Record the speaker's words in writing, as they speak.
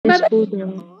Yes po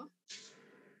daw.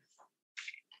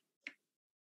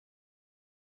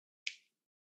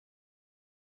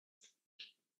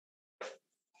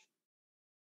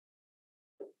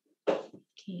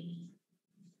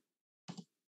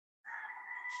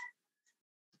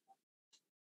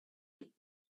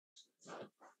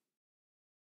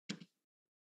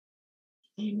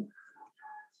 Okay.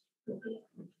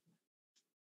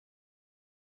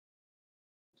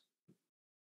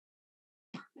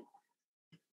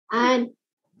 And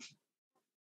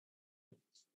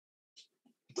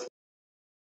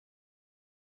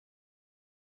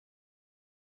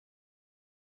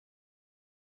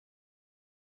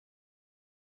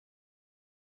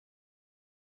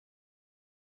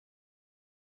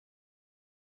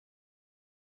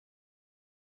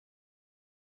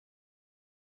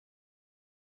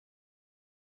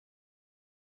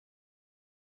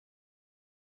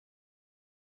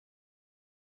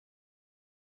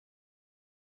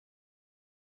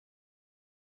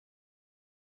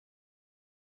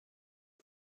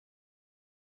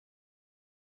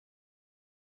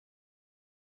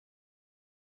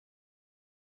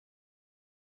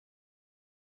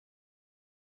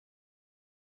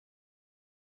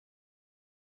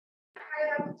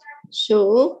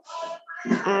so,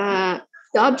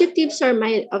 the objectives of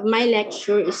my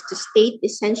lecture is to state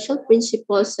essential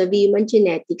principles of human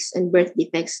genetics and birth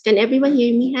defects. Can everyone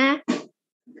hear me, ha?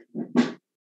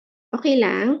 Okay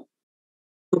lang?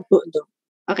 Opo, Dok.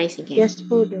 Okay, sige. Yes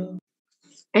po daw.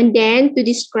 And then, to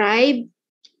describe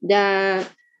the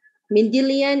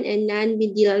Mendelian and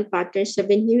non-Mendelian patterns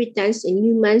of inheritance in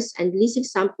humans and list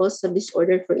examples of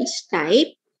disorder for each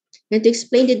type, and to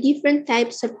explain the different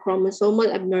types of chromosomal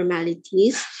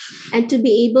abnormalities, and to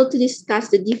be able to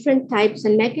discuss the different types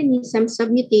and mechanisms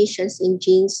of mutations in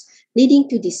genes leading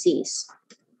to disease.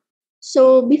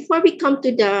 So before we come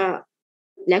to the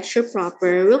lecture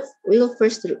proper, we'll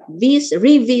first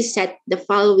revisit the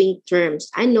following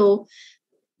terms. I know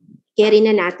carry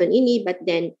na natin ini, but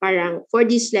then parang for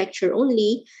this lecture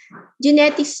only,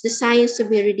 genetics, the science of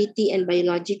heredity and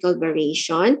biological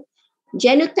variation.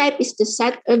 Genotype is the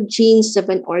set of genes of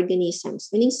an organism.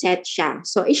 Meaning set siya.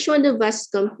 So each one of us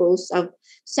composed of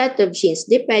set of genes.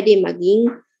 Di pwede maging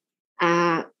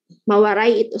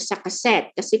mawaray ito sa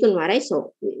kaset. Kasi kung mawaray,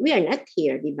 so we are not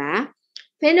here, di ba?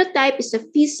 Phenotype is a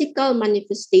physical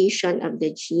manifestation of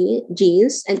the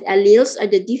genes, and alleles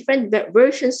are the different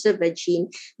versions of a gene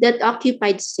that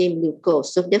occupy the same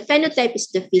locus. So the phenotype is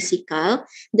the physical,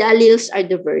 the alleles are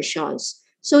the versions.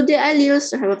 So the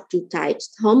alleles are of two types,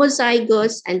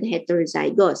 homozygous and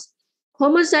heterozygous.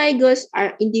 Homozygous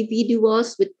are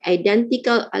individuals with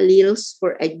identical alleles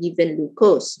for a given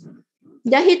locus.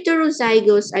 The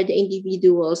heterozygous are the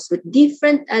individuals with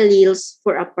different alleles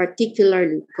for a particular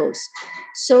locus.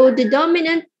 So the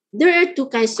dominant, there are two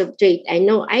kinds of trait. I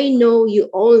know you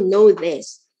all know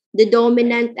this. The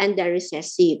dominant and the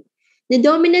recessive. The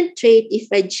dominant trait,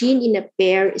 if a gene in a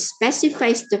pair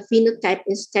specifies the phenotype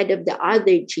instead of the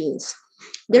other genes.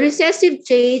 The recessive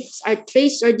traits are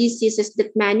traits or diseases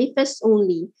that manifest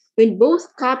only when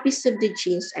both copies of the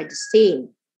genes are the same.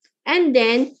 And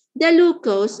then, the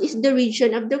locus is the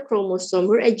region of the chromosome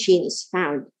where a gene is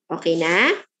found. Okay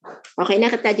na? Okay na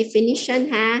kita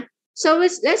definition, ha? So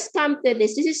let's come to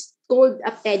this. This is called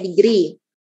a pedigree.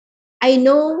 I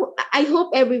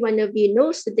hope every one of you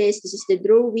knows this. This is the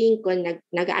drawing kung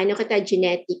nag-ano kita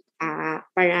genetic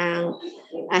parang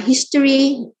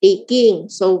history taking.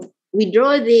 So we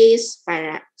draw this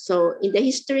so in the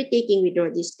history taking, we draw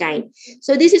this kind.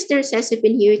 So this is the recessive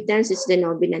inheritance, it's the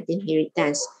dominant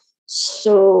inheritance.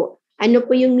 So ano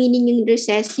po yung meaning ng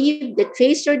recessive? The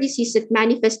traits or disease that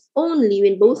manifest only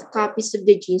when both copies of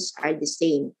the genes are the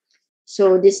same.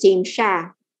 So the same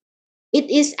siya. It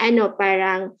is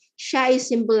parang siya is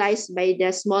symbolized by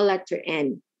the small letter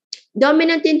N.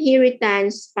 Dominant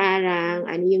inheritance, parang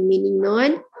ano yung meaning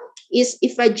nun? Is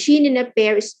if a gene in a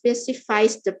pair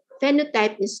specifies the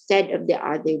phenotype instead of the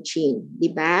other gene, di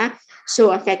ba?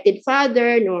 So affected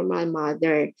father, normal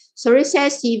mother. So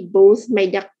recessive, both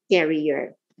may the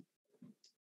carrier.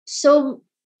 So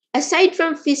aside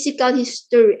from physical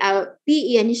history,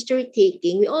 PE and history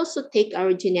taking, we also take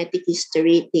our genetic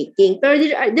history taking. But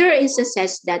there are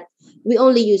instances that we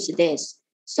only use this.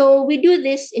 So we do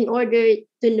this in order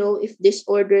to know if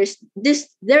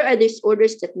there are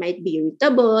disorders that might be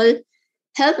irritable,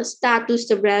 health status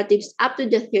of relatives up to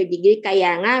the third degree.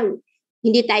 Kaya nga,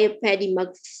 hindi tayo pwede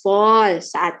mag-fall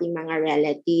sa ating mga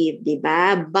relative, di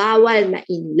ba? Bawal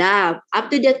ma-in love up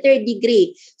to the third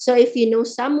degree. So if you know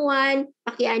someone,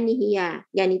 pakianihiya.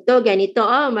 Ganito,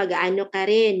 mag-ano ka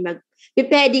rin,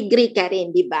 mag-pedigree ka rin,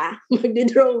 di ba?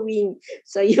 Mag-drawing.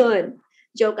 So yun.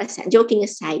 Joking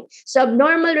aside. So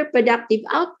abnormal reproductive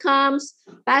outcomes,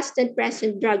 past and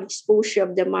present drug exposure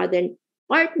of the mother and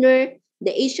partner,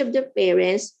 the age of the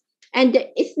parents, and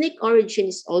the ethnic origin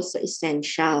is also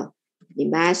essential.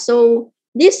 Diba? So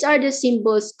these are the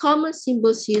symbols, common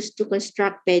symbols used to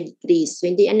construct pedigrees. So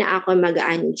hindi na ako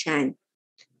mag-aano dyan.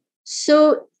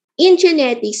 So in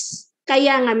genetics,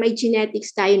 kaya nga may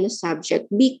genetics tayo na subject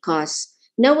because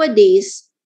nowadays,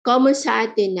 common sa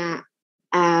atin na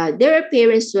there are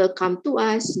parents will come to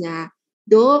us na,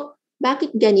 Dok,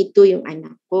 bakit ganito yung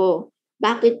anak ko?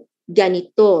 Bakit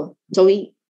ganito? So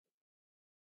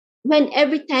when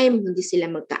every time hindi sila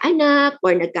magkaanak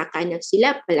or nagkakaanak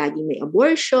sila, palagi may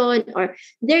abortion or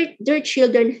their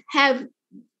children have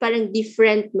parang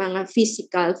different mga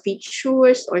physical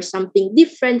features or something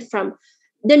different from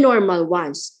the normal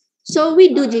ones. So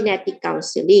we do genetic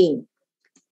counseling.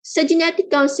 Sa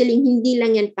genetic counseling, hindi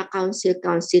lang yan pa-counsel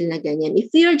na ganyan. If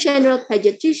we are general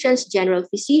pediatricians, general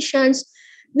physicians,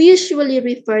 we usually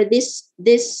refer these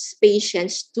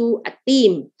patients to a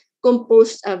team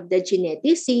composed of the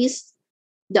geneticist,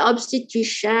 the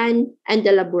obstetrician, and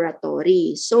the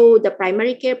laboratory. So the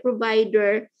primary care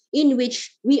provider, in which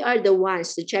we are the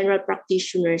ones, the general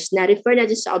practitioners, na refer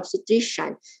natin sa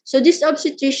obstetrician. So this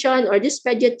obstetrician or these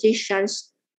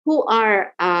pediatricians who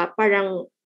are parang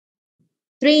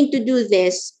trained to do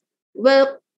this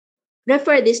will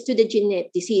refer this to the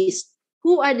geneticists.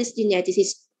 Who are these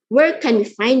geneticists? Where can we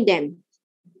find them?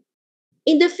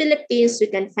 In the Philippines, we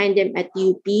can find them at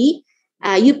UP.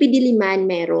 UP Diliman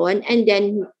meron. And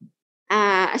then,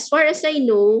 as far as I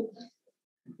know,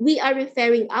 we are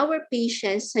referring our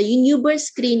patients sa newborn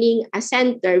screening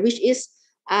center, which is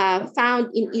found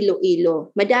in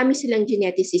Iloilo. Madami silang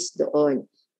geneticists doon.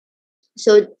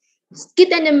 So,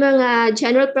 kita ng mga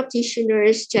general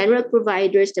practitioners, general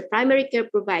providers, the primary care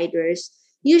providers,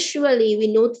 usually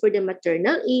we note for the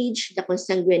maternal age, the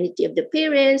consanguinity of the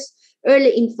parents,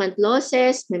 early infant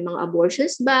losses, may mga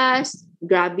abortions ba,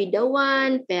 gravida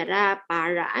 1, para,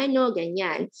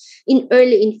 ganyan. In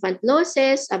early infant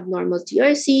losses, abnormal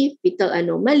TRC, fetal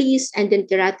anomalies, and then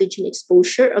teratogen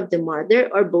exposure of the mother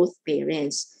or both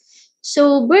parents.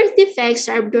 So birth defects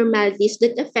are abnormalities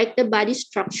that affect the body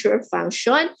structure or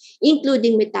function,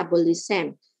 including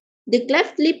metabolism. The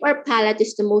cleft lip or palate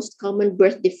is the most common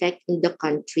birth defect in the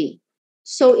country.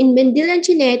 So in Mendelian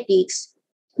genetics,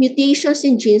 mutations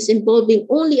in genes involving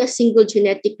only a single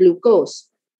genetic glucose.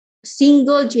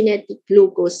 Single genetic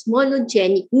glucose,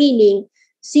 monogenic, meaning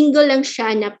single lang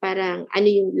siya na parang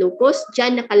yung glucose,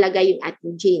 dyan nakalagay yung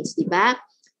ating genes, di ba?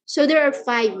 So there are 5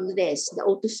 of this: the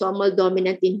autosomal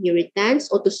dominant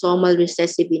inheritance, autosomal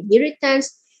recessive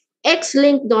inheritance,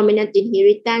 X-linked dominant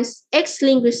inheritance,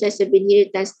 X-linked recessive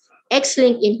inheritance,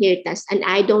 X-linked inheritance. And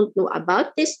I don't know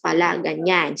about this pala,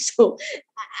 ganyan. So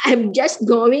I'm just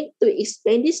going to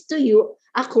explain this to you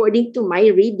according to my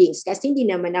readings. Kasi hindi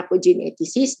naman ako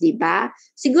geneticist, di ba?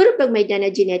 Siguro pag may dana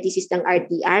geneticist ng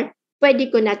RTR, pwede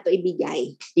ko na to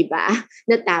ibigay, di ba?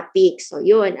 Na topic. So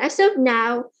yun. As of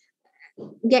now,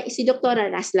 si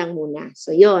Dr. Ras lang muna. So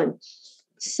yun.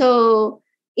 So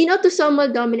in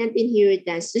autosomal dominant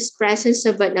inheritance, this presence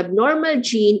of an abnormal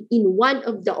gene in one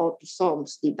of the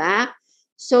autosomes, di ba?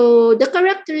 So the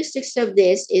characteristics of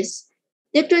this is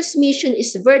the transmission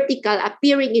is vertical,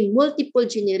 appearing in multiple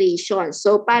generations.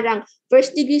 So parang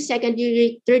first degree, second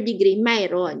degree, third degree,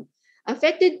 mayroon.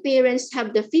 Affected parents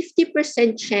have the 50%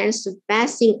 chance of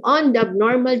passing on the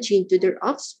abnormal gene to their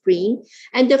offspring,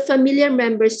 and the familiar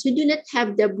members who do not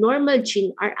have the abnormal gene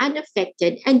are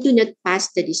unaffected and do not pass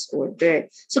the disorder.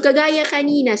 So kagaya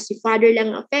kanina, si father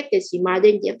lang affected, si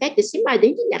mother hindi affected, si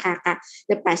mother hindi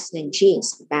nakaka-pass ng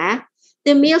genes. Diba?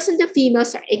 The males and the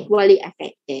females are equally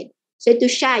affected. So ito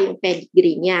siya, yung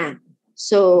pedigree niya.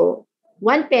 So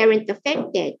one parent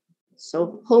affected.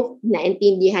 So hope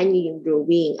naintindihan niyo yung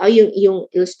drawing o yung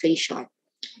illustration.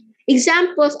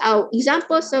 Examples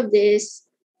of this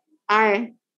are,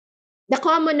 the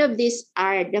common of these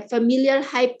are the familial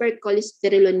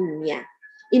hypercholesterolemia.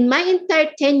 In my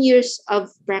entire 10 years of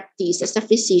practice as a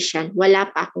physician, wala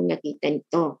pa akong nakita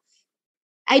nito.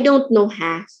 I don't know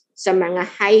sa mga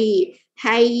high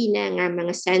na nga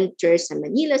mga centers sa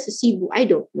Manila, sa Cebu, I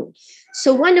don't know.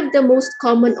 So one of the most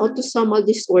common autosomal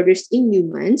disorders in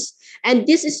humans, and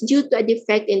this is due to a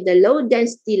defect in the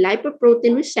low-density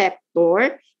lipoprotein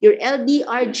receptor, your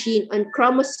LDR gene on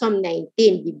chromosome 19.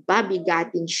 Diba?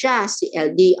 Bigatin siya, si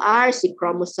LDR, si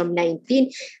chromosome 19.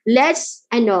 Let's,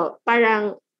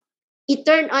 parang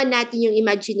i-turn on natin yung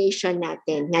imagination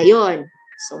natin ngayon.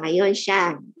 So ngayon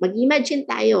siya. Mag-imagine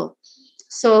tayo.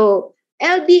 So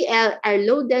LDL are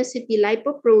low-density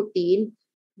lipoprotein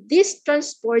this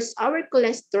transports our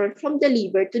cholesterol from the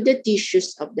liver to the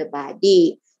tissues of the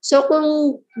body. So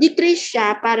kung decrease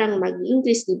siya, parang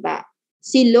mag-increase, di ba?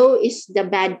 Si low is the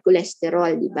bad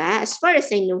cholesterol, di ba? As far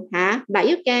as I know,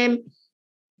 biochem.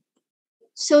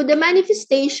 So the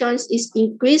manifestations is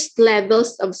increased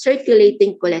levels of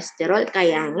circulating cholesterol.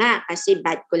 Kaya nga, kasi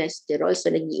bad cholesterol,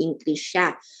 so nag-i-increase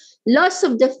siya. Loss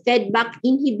of the feedback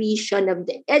inhibition of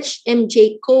the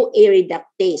HMJ-CoA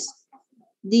reductase.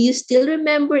 Do you still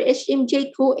remember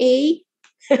HMJ-CoA?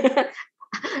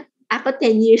 Ako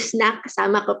 10 years na,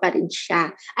 kasama ko pa rin siya.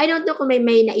 I don't know kung may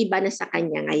naiba na sa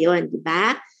kanya ngayon, di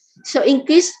ba? So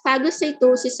increased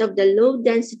phagocytosis of the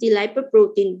low-density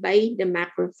lipoprotein by the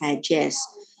macrophages.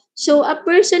 So a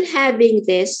person having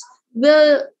this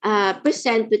will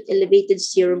present with elevated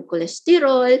serum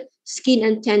cholesterol, skin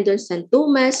and tendon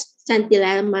xanthomas,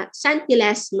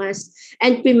 santilasmas,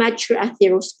 and premature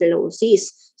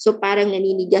atherosclerosis. So parang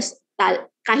naninigas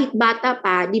kahit bata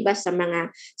pa, 'di ba, sa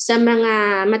mga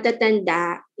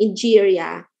matatanda,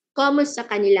 injuria, common sa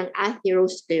kanilang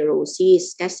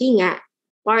atherosclerosis kasi nga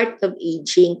part of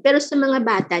aging. Pero sa mga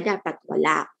bata dapat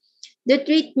wala. The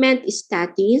treatment is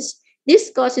statins.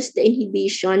 This causes the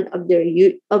inhibition of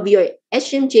your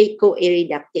HMJ-CoA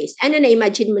reductase. Ano na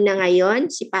imagine mo na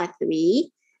ngayon si pathway,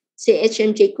 si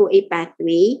HMJ-CoA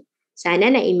pathway?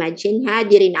 Sana na imagine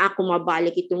di rin ako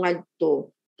mabalik itong adto.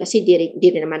 Kasi di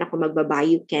rin naman ako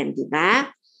magbabiochem, di ba?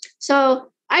 So,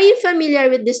 are you familiar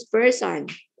with this person?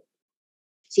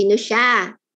 Sino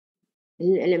siya?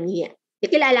 Alam niya.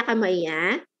 Nakilala ka mo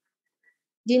iya?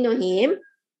 Do you know him?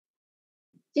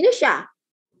 Sino siya?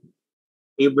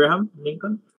 Abraham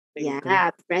Lincoln? Yeah,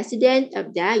 President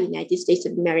of the United States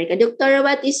of America. Doctor,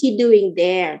 what is he doing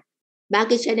there?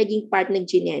 Bakit siya naging part ng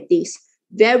genetics?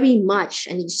 Very much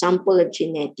an example of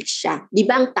genetics siya. Di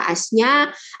ba ang taas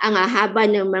niya, ang haba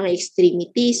ng mga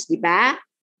extremities, di ba?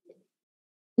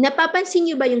 Napapansin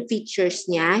niyo ba yung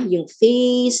features niya? Yung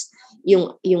face,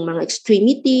 yung mga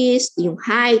extremities, yung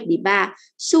height, di ba?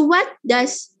 So what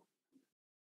does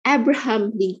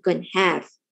Abraham Lincoln have?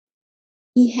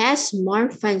 He has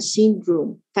Marfan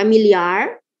syndrome.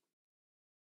 Familiar?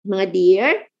 Mga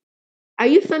dear?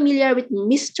 Are you familiar with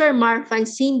Mr. Marfan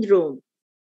syndrome?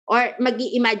 Or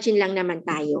mag-i-imagine lang naman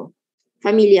tayo?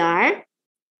 Familiar?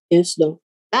 Yes, daw.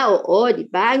 Oo, di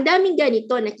ba? Ang daming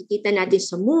ganito nakikita natin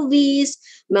sa movies,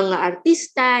 mga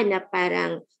artista na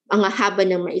parang ang haba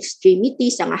ng mga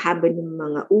extremities, ang haba ng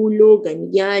mga ulo,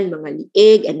 ganyan, mga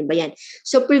lieg, ano ba yan?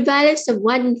 So prevalence of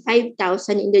 1 in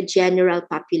 5,000 in the general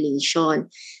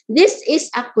population. This is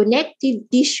a connective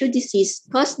tissue disease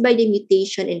caused by the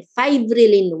mutation in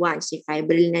fibrillin 1. Si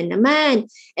fibrillin na naman,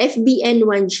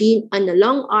 FBN1 gene on the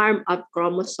long arm of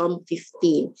chromosome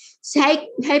 15. Si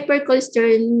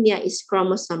hypercholesterolemia is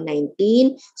chromosome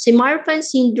 19. Si Marfan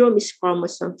syndrome is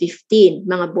chromosome 15.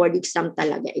 Mga board exam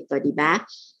talaga ito, di ba?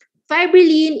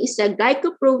 Fibrillin is a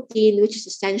glycoprotein which is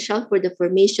essential for the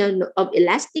formation of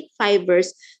elastic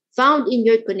fibers found in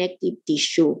your connective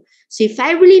tissue. Si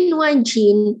fibrillin 1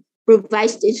 gene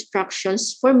provides the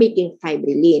instructions for making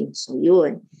fibrillin. So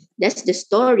yun, that's the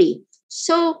story.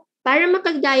 So para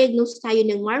makadiagnose tayo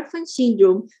ng Marfan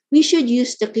syndrome, we should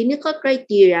use the clinical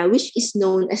criteria which is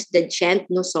known as the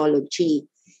GENT nosology.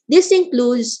 This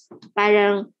includes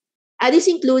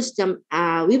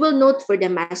we will note for the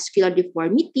muscular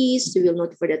deformities, we will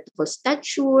note for the tall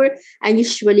stature,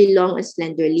 unusually long and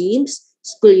slender limbs,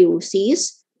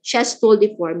 scoliosis, chest wall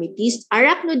deformities,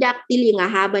 arachnodactyly, yung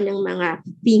haba ng mga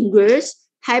fingers,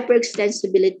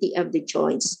 hyperextensibility of the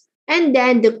joints. And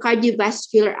then the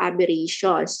cardiovascular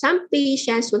aberrations. Some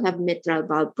patients will have mitral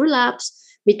valve prolapse,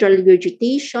 mitral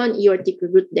regurgitation, aortic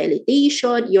root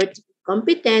dilatation, aortic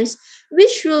competence,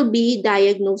 which will be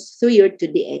diagnosed through your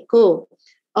 2D echo.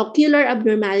 Ocular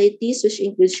abnormalities, which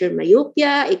includes your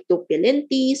myopia, ectopia,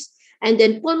 and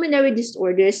then pulmonary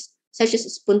disorders such as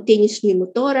spontaneous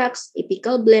pneumothorax,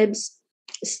 apical blebs,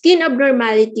 skin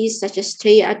abnormalities such as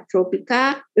stria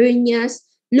atropica, hernias,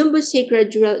 lumbosacral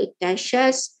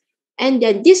ectasias, and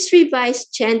then this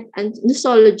revised GENT and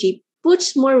nosology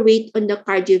puts more weight on the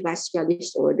cardiovascular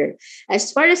disorder.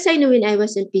 As far as I know, when I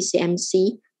was in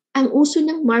PCMC, ang uso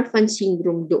ng Marfan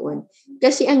syndrome doon.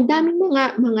 Kasi ang daming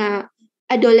mga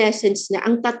adolescents na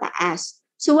ang tataas.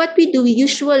 So what we do,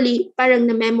 usually, parang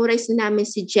na-memorize na namin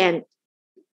si GENT.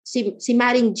 Si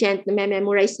Maring GENT,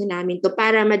 na-memorize na namin to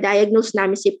para ma-diagnose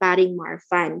namin si Paring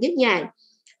Marfan. Ganyan.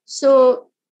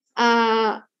 So,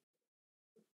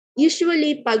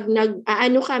 usually, pag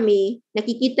kami,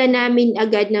 nakikita namin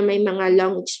agad na may mga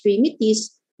long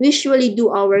extremities, we usually do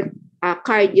our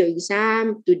cardio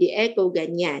exam, 2D echo,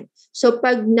 ganyan. So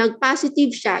pag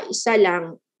nag-positive siya, isa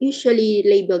lang, usually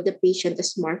label the patient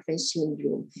as Marfan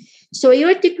syndrome. So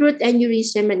aortic root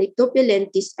aneurysm and ectopia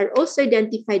lentis are also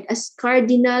identified as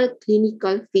cardinal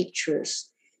clinical features.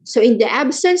 So in the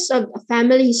absence of a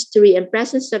family history and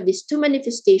presence of these two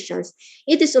manifestations,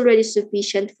 it is already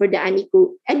sufficient for the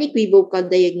unequivocal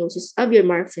diagnosis of your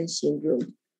Marfan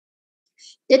syndrome.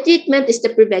 The treatment is the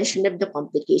prevention of the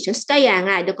complications. Kaya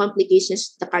nga, the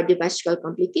complications, the cardiovascular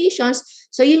complications,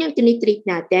 so yun yung tinitreat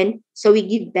natin. So we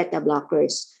give beta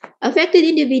blockers. Affected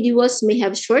individuals may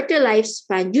have shorter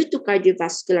lifespan due to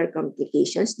cardiovascular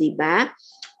complications, di ba?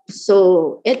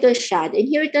 So, ito siya. The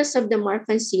inheritance of the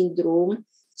Marfan syndrome.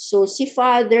 So, si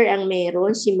father ang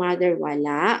meron, si mother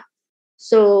wala.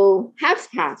 So,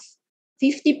 half-half.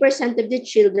 50% of the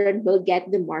children will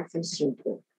get the Marfan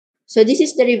syndrome. So this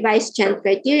is the revised Chant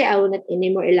criteria. I will not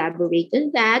anymore elaborate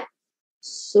on that.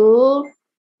 So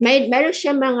meron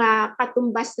siya mga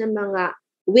katumbas na mga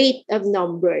weight of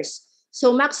numbers.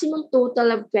 So maximum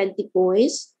total of 20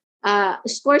 points.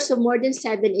 Scores of more than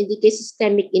 7 indicate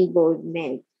systemic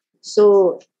involvement.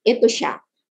 So ito siya.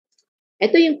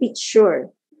 Ito yung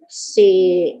picture.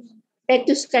 Si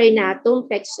pectus carinatum,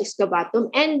 pectus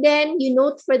excavatum. And then you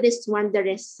note for this one the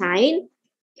rest sign.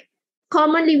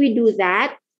 Commonly we do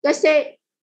that. Kasi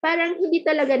parang hindi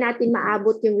talaga natin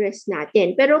maabot yung rest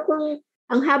natin. Pero kung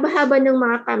ang haba-haba ng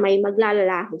mga kamay,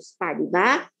 maglalalahos pa, di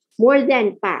ba? More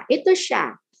than pa. Ito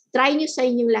siya. Try nyo sa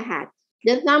inyong lahat.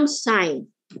 The thumb sign,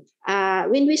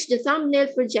 in which the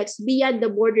thumbnail projects beyond the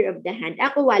border of the hand.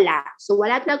 Ako wala. So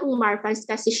wala talaga akong Marfan's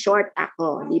kasi short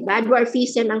ako. Di ba?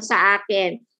 Dwarfism ang sa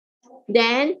akin.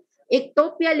 Then,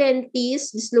 ectopia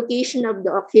lentis, dislocation of the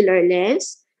ocular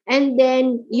lens. And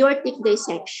then, aortic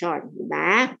dissection, di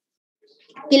ba?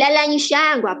 Kilala niyo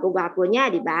siya, ang gwapo-gwapo niya,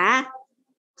 di ba?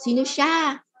 Sino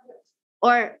siya?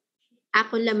 Or,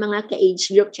 ako lang mga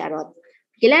ka-age group, charot.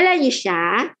 Kilala niyo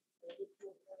siya?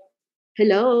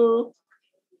 Hello?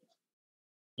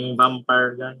 Yung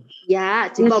vampire gan.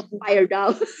 Yeah, si vampire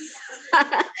daw.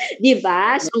 Di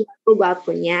ba? So, ang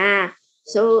gwapo-gwapo niya.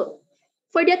 So,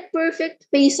 for that perfect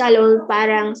face alone,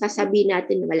 parang sasabihin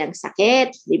natin walang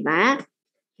sakit, di ba?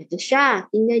 Ito siya.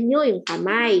 Tingnan nyo yung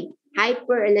kamay.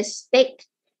 Hyper-elastic.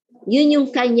 Yun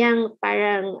yung kanyang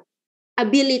parang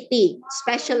ability.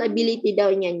 Special ability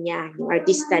daw niya. Yung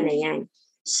artista na yan.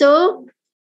 So,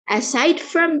 aside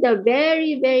from the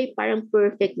very, very parang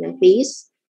perfect na face,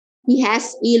 he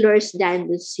has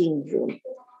Ehlers-Danlos syndrome.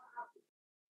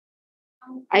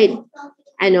 Ay,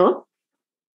 ano?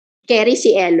 Carry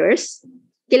si Ehlers.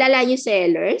 Kilala niyo si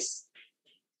Ehlers?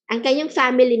 Ang kanyang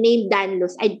family name,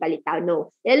 Danlos, ay palitaw,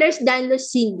 no.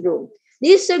 Ehlers-Danlos syndrome.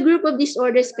 This is a group of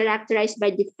disorders characterized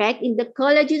by defect in the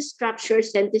collagen structure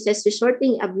synthesis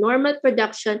resulting abnormal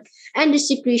production and the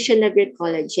secretion of your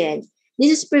collagen.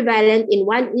 This is prevalent in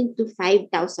 1 into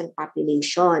 5,000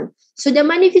 population. So the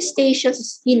manifestations of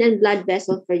skin and blood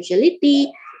vessel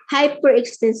fragility,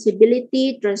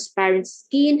 hyperextensibility, transparent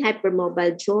skin,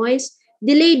 hypermobile joints,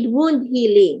 delayed wound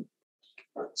healing.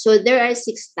 So there are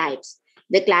 6 types.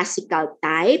 The classical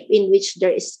type, in which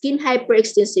there is skin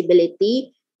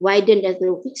hyperextensibility, widened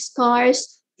atrophic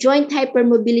scars, joint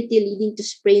hypermobility leading to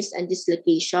sprains and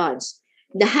dislocations.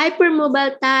 The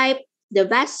hypermobile type, the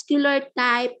vascular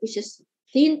type, which is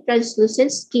thin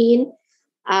translucent skin,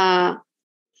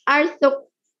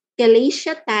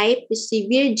 arthrochalasia type, is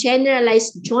severe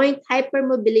generalized joint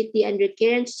hypermobility and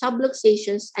recurrent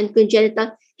subluxations and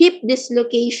congenital hip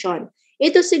dislocation.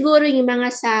 Ito siguro yung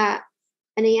mga sa,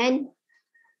 ano yan?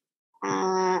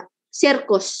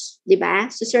 Circus, di ba?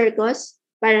 Sa circus,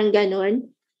 parang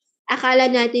ganon. Akala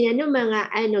natin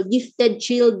gifted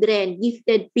children,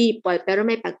 gifted people, pero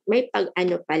may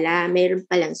mayroon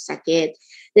palang sakit.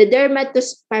 The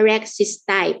dermatosparaxis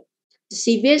type,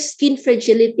 severe skin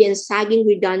fragility and sagging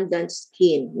redundant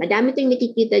skin. Madami tayong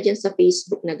nakikita dyan sa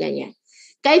Facebook na ganyan.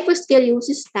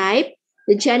 Kyphoscoliosis type,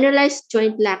 the generalized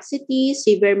joint laxity,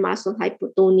 severe muscle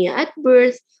hypotonia at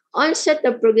birth, onset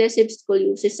of progressive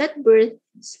scoliosis at birth,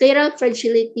 scleral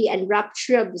fragility, and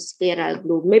rupture of the scleral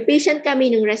globe. May patient kami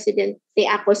ng residente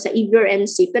ako sa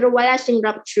EBR-MC, pero wala siyang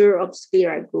rupture of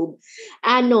scleral globe.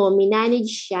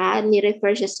 Minanage siya,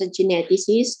 ni-refer siya sa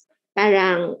geneticist,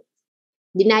 parang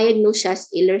diniagnose siya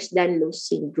as Ehlers-Danlos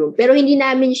syndrome. Pero hindi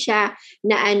namin siya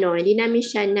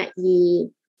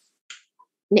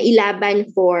nailaban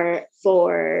for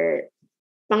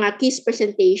mga case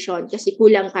presentation kasi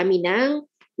kulang kami ng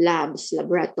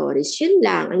laboratories. Yun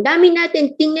lang. Ang dami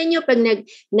natin. Tingnan nyo pag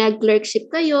nag-clerkship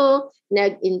kayo,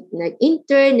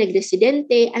 nag-intern,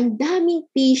 nag-residente, ang daming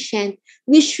patient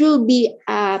which will be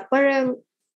parang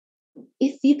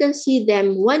if you can see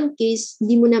them, one case,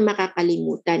 hindi mo na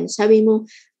makakalimutan. Sabi mo,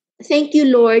 thank you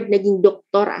Lord, naging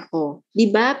doktor ako. 'Di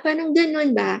ba? Parang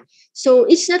gano'n ba? So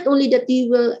it's not only that we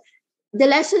will, the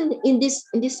lesson in this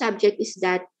subject is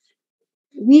that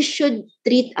we should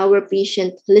treat our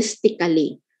patient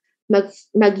holistically.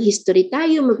 Mag-history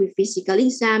tayo, mag-physical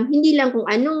exam, hindi lang kung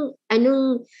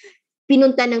anong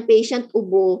pinunta ng patient,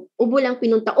 ubo lang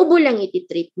pinunta, ubo lang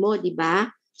iti-treat mo, di ba?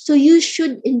 So you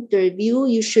should interview,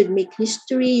 you should make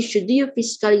history, you should do your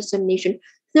physical examination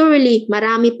thoroughly.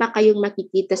 Marami pa kayong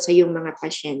makikita sa iyong mga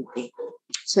pasyente.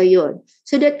 So yun.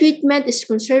 So the treatment is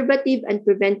conservative and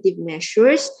preventive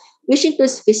measures, which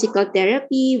includes physical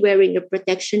therapy, wearing of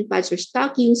protection pads or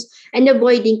stockings, and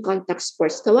avoiding contact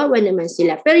sports. Kawawa naman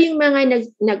sila. Pero yung mga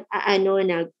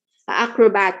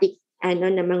acrobatic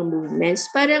namang movements,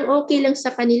 parang okay lang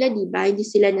sa kanila, di ba? Hindi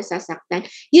sila nasasaktan.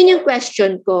 Yun yung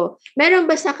question ko. Meron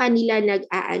ba sa kanila na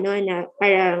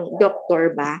parang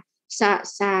doctor ba sa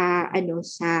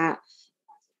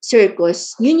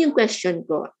circus? Yun yung question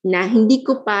ko na hindi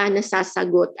ko pa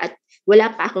nasasagot at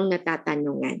wala pa akong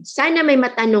natatanungan. Sana may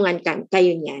matanungan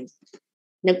kayo niyan.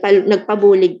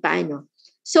 Nagpabulig pa,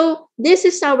 So, this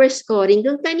is our scoring.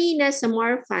 Yung kanina sa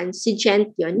more fun, si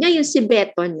Gent yun. Ngayon si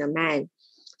Beton naman.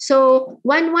 So,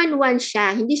 1-1-1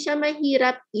 siya. Hindi siya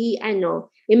mahirap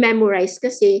i-memorize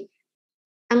kasi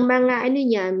ang mga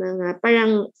mga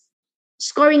parang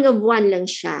scoring of 1 lang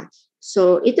siya.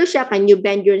 So, ito siya, can you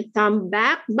bend your thumb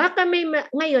back? Baka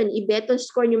ngayon, i-beton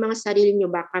score nyo mga sarili nyo,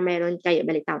 baka meron kayo,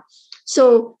 balitaw.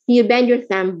 So, you bend your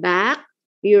thumb back,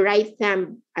 your right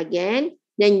thumb again,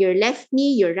 then your left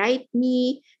knee, your right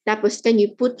knee, tapos can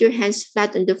you put your hands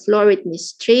flat on the floor with me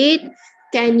straight?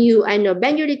 Can you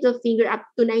bend your little finger up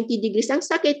to 90 degrees? Ang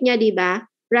sakit niya, di ba?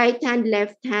 Right hand,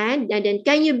 left hand, and then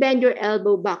can you bend your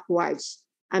elbow backwards?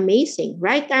 Amazing.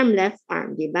 Right arm, left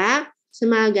arm, di ba? So,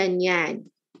 mga ganyan.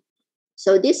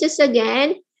 So, this is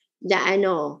again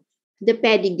the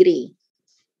pedigree.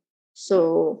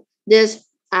 So, this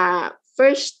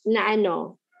first na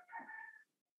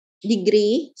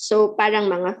degree, so parang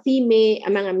mga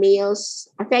mga males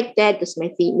affected, tapos may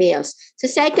females. Sa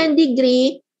second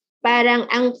degree, parang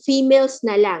ang females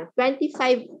na lang,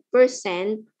 25%,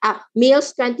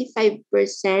 males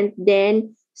 25%,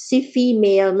 then si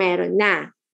female meron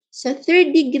na. Sa third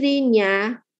degree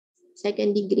niya,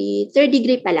 second degree, third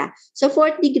degree pala. So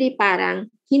fourth degree parang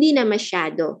hindi na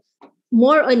masyado.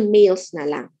 More on males na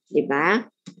lang, di ba?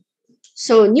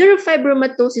 So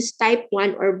neurofibromatosis type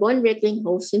 1 or bone rattling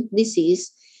host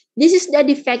disease, this is the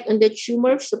defect on the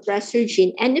tumor suppressor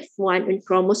gene NF1 on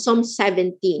chromosome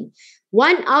 17.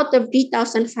 1 out of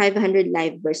 3,500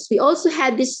 live births. We also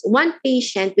had this one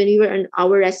patient when we were on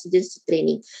our residency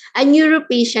training, a neuro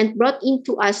patient brought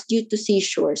into us due to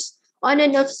seizures. On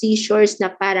and off seizures na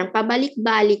parang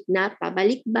pabalik-balik,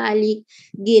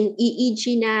 EEG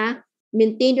na,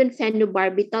 maintained on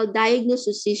phenobarbital, diagnosed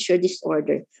with seizure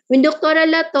disorder. When Dr.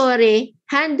 Latorre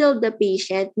handled the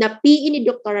patient, na PE ni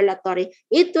Dr. Latorre,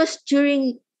 it was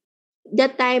during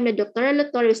the time na Dr.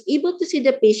 Latorre was able to see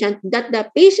the patient that the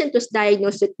patient was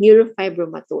diagnosed with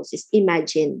neurofibromatosis.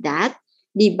 Imagine that,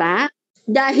 di ba?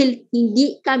 Dahil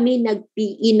hindi kami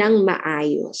nag-PE ng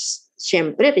maayos.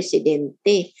 Siyempre,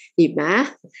 residente. Diba?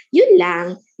 Yun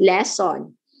lang,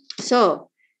 lesson. So,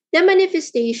 the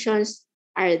manifestations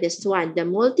are this one. The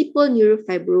multiple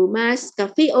neurofibromas,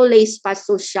 cafe au lait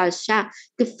spatosal siya,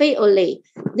 cafe au lait.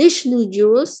 Dish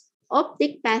nodules,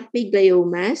 optic pathway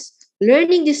gliomas,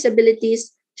 learning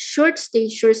disabilities, short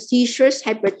stature, seizures,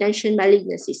 hypertension,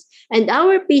 malignancies. And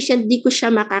our patient, di ko siya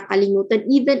makakalimutan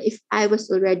even if I was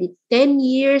already 10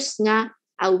 years nga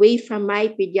away from my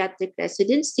pediatric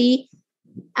residency,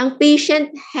 ang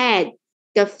patient had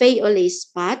cafe au lait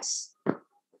spots,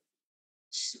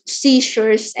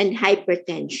 seizures, and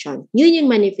hypertension. Yun yung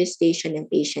manifestation ng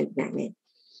patient namin.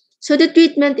 So the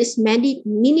treatment is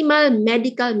minimal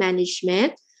medical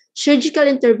management, surgical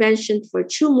intervention for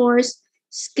tumors,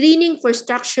 screening for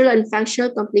structural and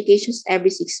functional complications every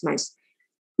 6 months.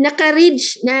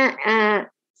 Naka-reach na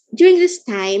during this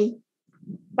time,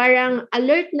 parang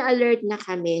alert na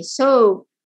kami. So,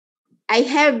 I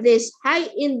have this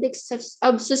high index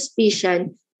of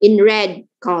suspicion in red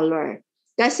color.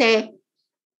 Kasi,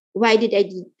 why did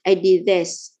I did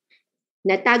this?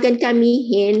 Natagan kami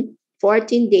in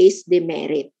 14 days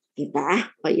demerit.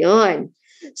 Diba? O yun.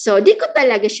 So, di ko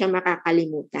talaga siya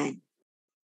makakalimutan.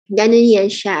 Ganun yan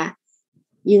siya.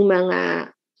 Yung mga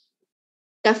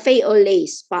cafe au lait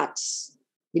spots.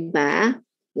 Diba?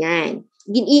 Yan.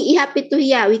 Happy to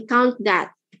hear. We count that.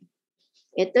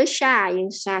 Ito siya, yung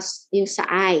sa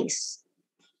eyes.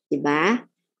 Diba?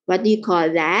 What do you call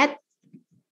that?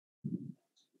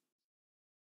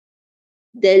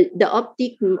 the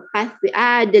optic pathway,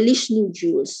 the leash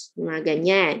nodules, mga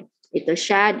ganyan. Ito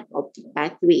siya, optic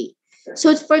pathway.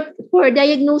 So for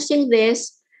diagnosing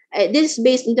this, this is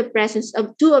based on the presence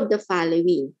of two of the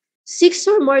following. 6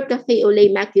 or more cafe au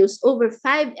lait macules over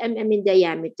 5 mm in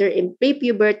diameter in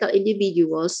prepubertal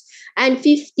individuals and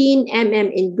 15 mm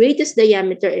in greatest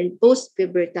diameter in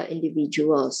postpubertal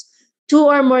individuals. 2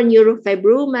 or more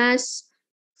neurofibromas,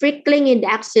 prickling in the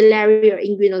axillary or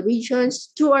inguinal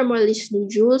regions, 2 or more leash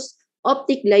nodules,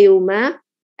 optic glioma,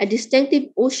 a distinctive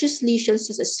osseous lesion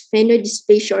such as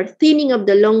phenodysplasia or thinning of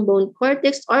the long bone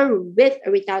cortex or with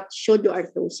or without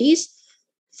pseudoarthrosis.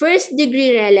 First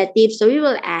degree relative, so we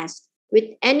will ask,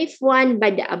 with any one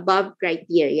by the above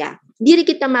criteria. Di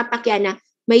kita mapakya na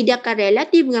may daka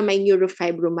relative nga may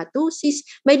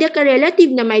neurofibromatosis, may daka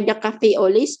relative na may daka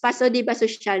pheolis pa, so di ba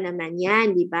social naman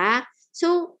yan, di ba?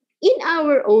 So, in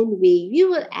our own way, we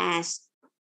will ask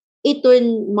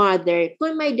iton mother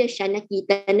kung may da siya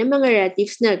nakita ng mga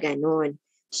relatives na ganon.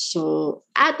 So,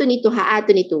 ato nito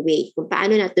way, kung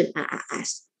paano natin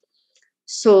aaas.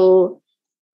 So,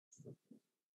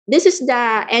 this is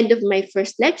the end of my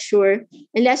first lecture.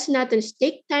 And let's not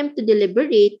take time to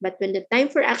deliberate, but when the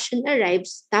time for action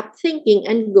arrives, stop thinking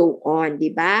and go on,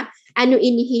 di ba? Ano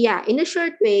inihiya? In a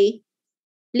short way,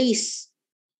 please,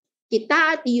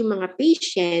 kita at yung mga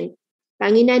patient,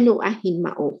 panginanuahin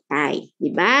maupay,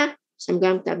 di ba?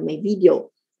 Samgang tab may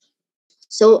video.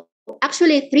 So,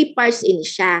 actually, 3 parts in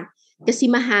siya.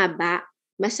 Kasi mahaba,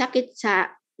 masakit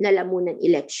sa lalamunan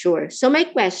i-lecture. So, my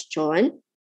question,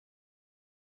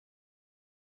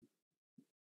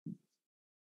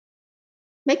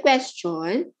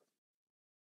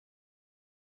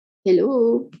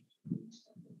 hello?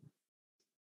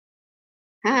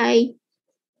 Hi?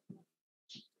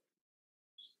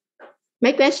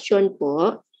 May question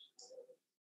po.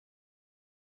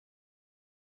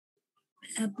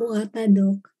 Wala po ata,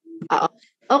 Doc.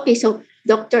 Okay, so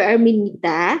Dr.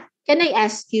 Arminita, can I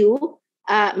ask you,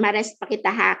 mares pa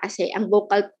kita ha, kasi ang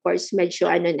vocal cords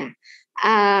medyo ano na.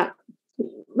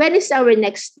 When is our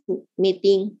next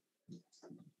meeting?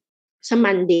 Sa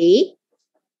Monday?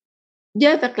 Do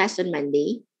you have a class on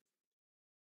Monday?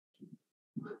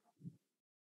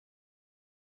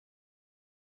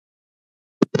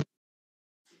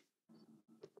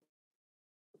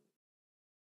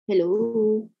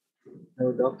 Hello?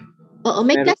 Hello, Doc. Oo,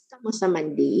 may class ka mo sa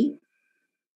Monday?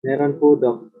 Meron po,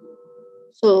 Doc.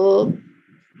 So,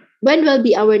 when will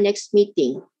be our next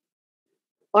meeting?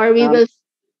 Or we will...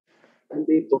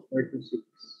 Monday po, 4 to 6.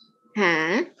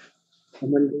 Ha?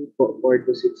 Monday po, 4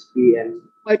 to 6 p.m.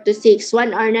 4 to 6.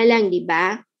 1 hour na lang, di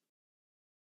ba?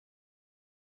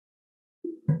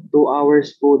 2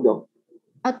 hours po, Doc.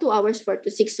 2 hours, 4 to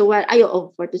 6. So, 4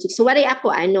 to 6. So, waray ako,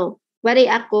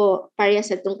 pareha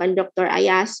sa itong conductor,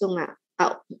 ayaso nga,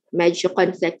 medyo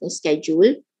conflict ng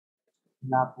schedule.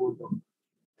 Wala po, Doc.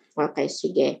 Okay,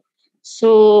 sige.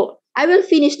 So, I will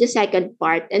finish the second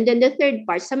part and then the third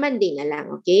part sa Monday na lang,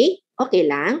 okay? Okay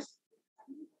lang?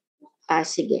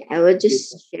 Sige, I will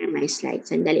just share my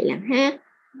slides. Sandali lang, ha?